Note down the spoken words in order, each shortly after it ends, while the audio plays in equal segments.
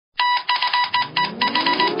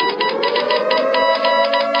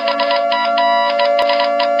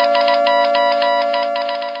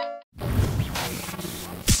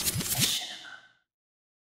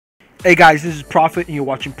Hey guys, this is Prophet and you're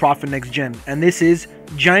watching Prophet NexGen, and this is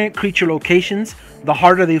Giant Creature Locations, the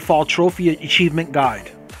Harder They Fall Trophy Achievement Guide.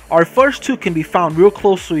 Our first two can be found real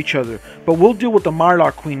close to each other, but we'll deal with the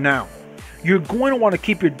Mirlark Queen now. You're going to want to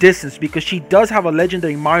keep your distance because she does have a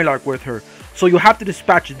legendary Mirlark with her, so you'll have to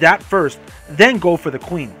dispatch that first, then go for the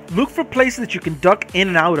Queen. Look for places that you can duck in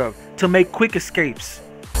and out of to make quick escapes.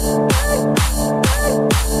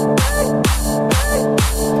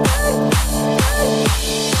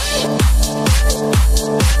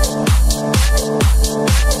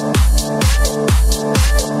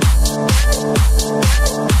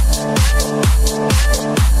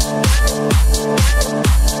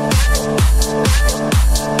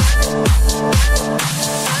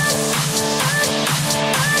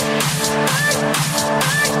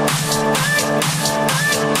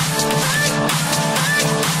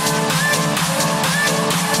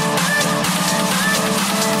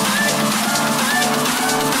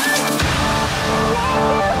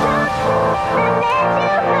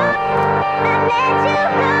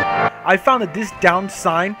 I found that this downed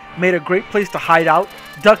sign made a great place to hide out,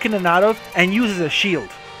 duck in and out of, and use as a shield.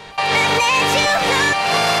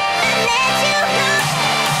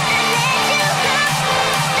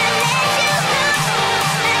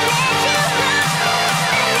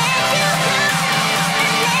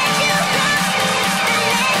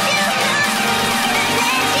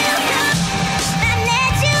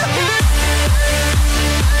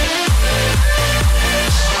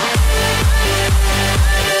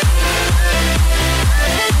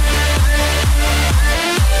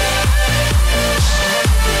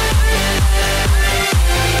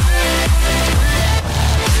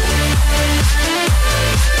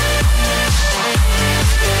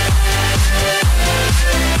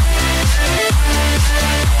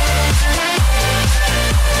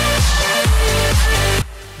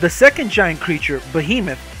 The second giant creature,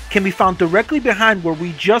 Behemoth, can be found directly behind where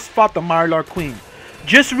we just fought the Mirlark Queen.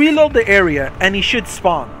 Just reload the area and he should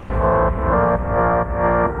spawn.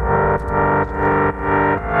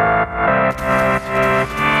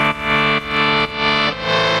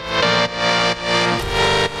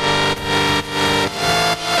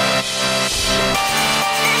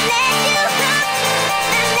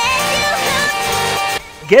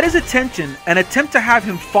 Get his attention and attempt to have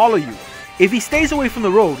him follow you. If he stays away from the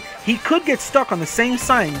road, he could get stuck on the same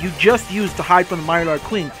sign you just used to hide from the Mirlark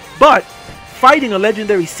Queen, but fighting a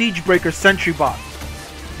legendary Siegebreaker sentry bot.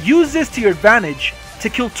 Use this to your advantage to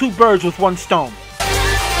kill two birds with one stone.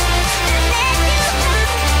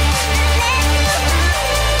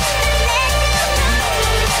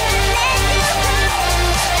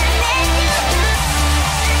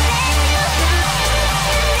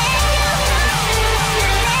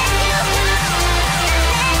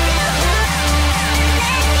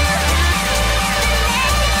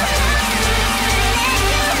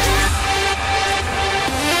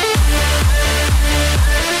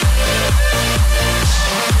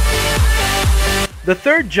 The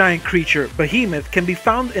third giant creature, Behemoth, can be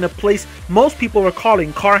found in a place most people are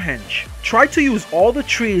calling Carhenge. Try to use all the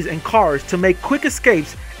trees and cars to make quick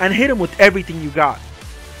escapes and hit him with everything you got.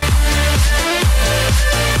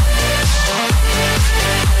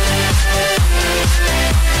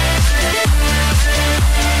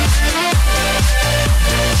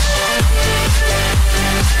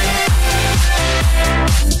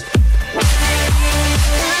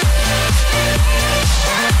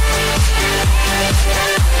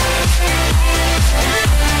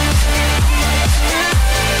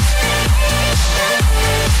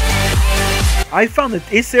 I found that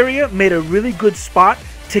this area made a really good spot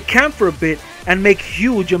to camp for a bit and make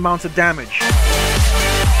huge amounts of damage.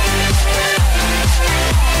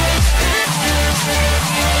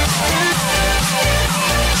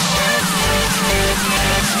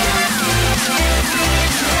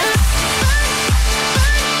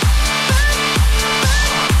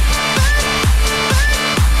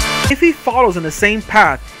 If he follows in the same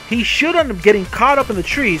path, he should end up getting caught up in the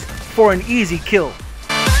trees for an easy kill.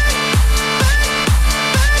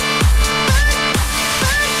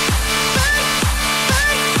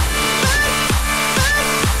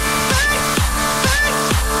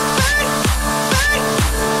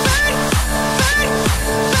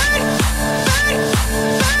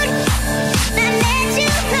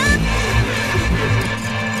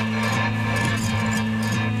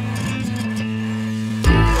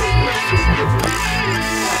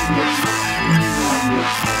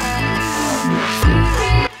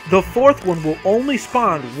 The fourth one will only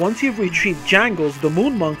spawn once you've retrieved Jangles the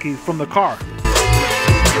Moon Monkey from the car.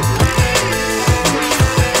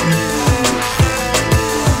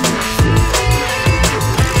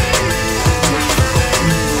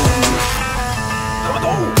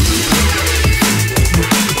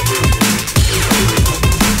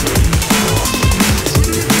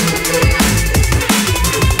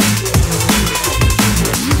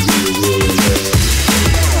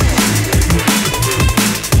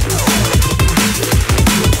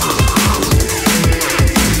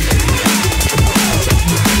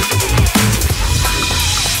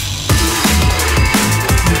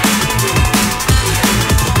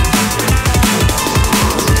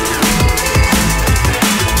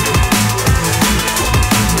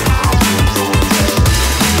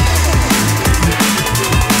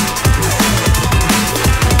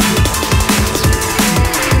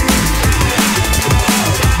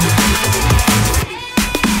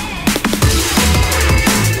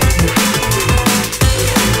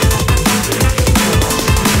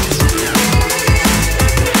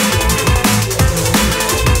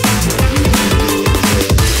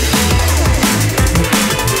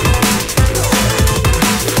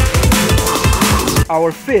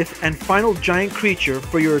 Our fifth and final giant creature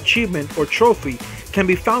for your achievement or trophy can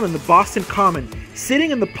be found in the Boston Common,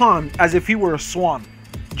 sitting in the pond as if he were a swan.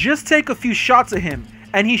 Just take a few shots of him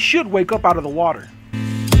and he should wake up out of the water.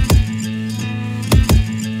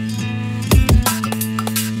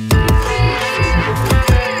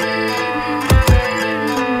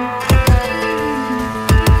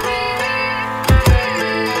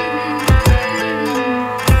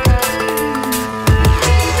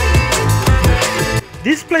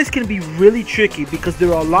 This place can be really tricky because there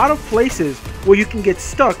are a lot of places where you can get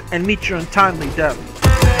stuck and meet your untimely death.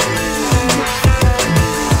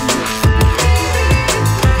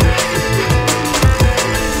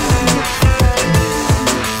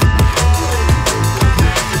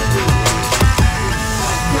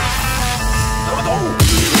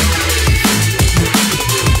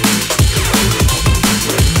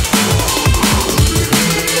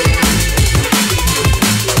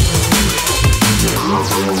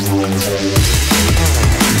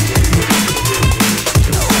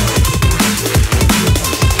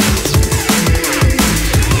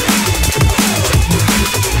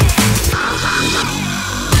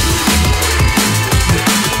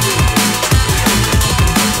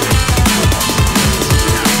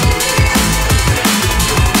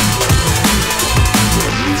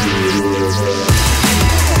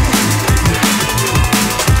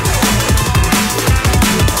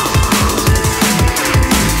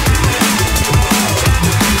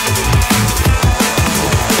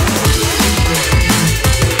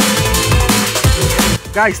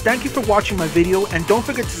 Guys, thank you for watching my video, and don't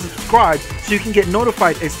forget to subscribe so you can get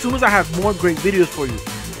notified as soon as I have more great videos for you.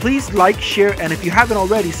 Please like, share, and if you haven't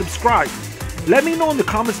already, subscribe. Let me know in the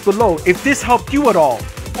comments below if this helped you at all,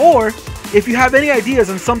 or if you have any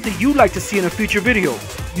ideas on something you'd like to see in a future video.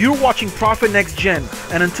 You're watching Prophet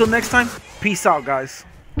NexGen, and until next time, peace out guys.